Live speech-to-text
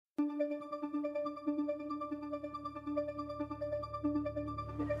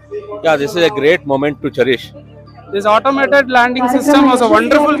Yeah, this is a great moment to cherish. This automated landing system was a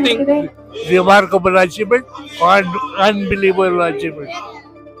wonderful thing. Remarkable achievement and unbelievable achievement.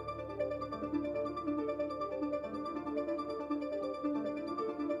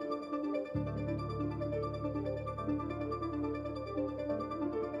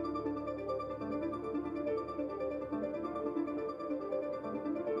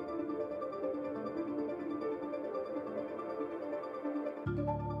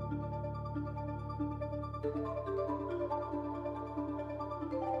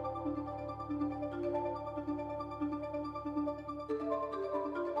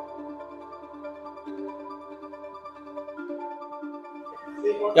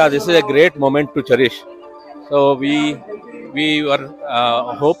 Yeah, this is a great moment to cherish. So we were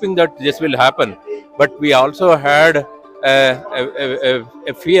hoping that this will happen, but we also had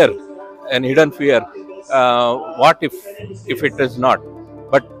a fear, an hidden fear. What if it is not?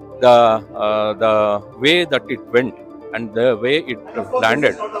 But the way that it went and the way it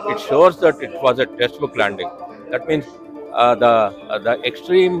landed, it shows that it was a textbook landing. That means the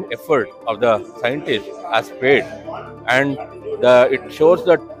extreme effort of the scientists has paid, and it shows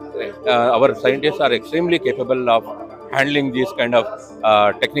that our scientists are extremely capable of handling these kind of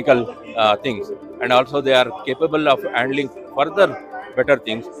technical things, and also they are capable of handling further better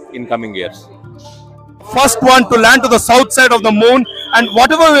things in coming years. First one to land to the south side of the moon, and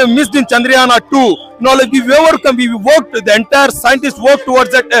whatever we missed in Chandrayaan-2, like we overcome, we worked, the entire scientists worked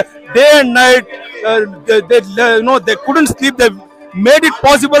towards that day and night. They couldn't sleep. They made it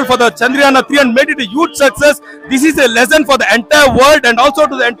possible for the Chandrayaan-3 and made it a huge success. This is a lesson for the entire world and also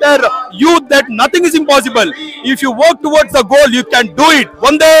to the entire youth that nothing is impossible. If you work towards the goal, you can do it.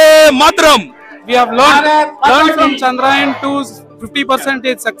 Vande Mataram. We have learned from Chandrayaan-2's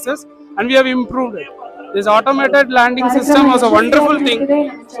 50% success, and we have improved it. This automated landing system was a wonderful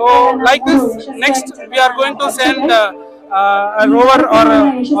thing. So, like this, next we are going to send a rover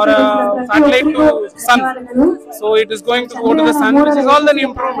or a satellite to sun. So it is going to go to the sun, which is all an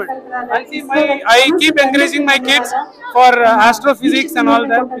improvement. And see, I keep encouraging my kids for astrophysics and all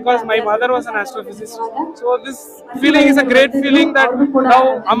that, because my mother was an astrophysicist. So this feeling is a great feeling that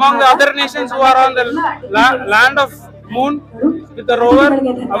now among the other nations who are on the land of moon with the rover,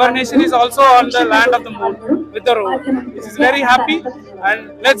 our nation is also on the land of the moon with the rover. This is very happy,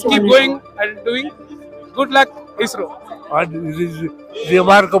 and let's keep going and doing. Good luck, ISRO. And it is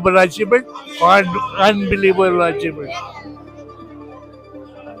remarkable achievement and unbelievable achievement.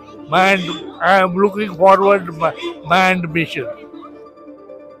 I am looking forward to manned mission.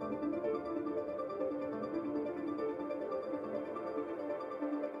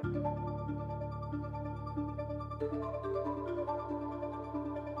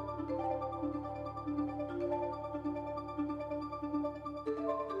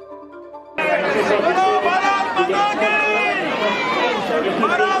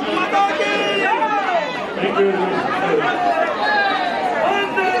 Thank you.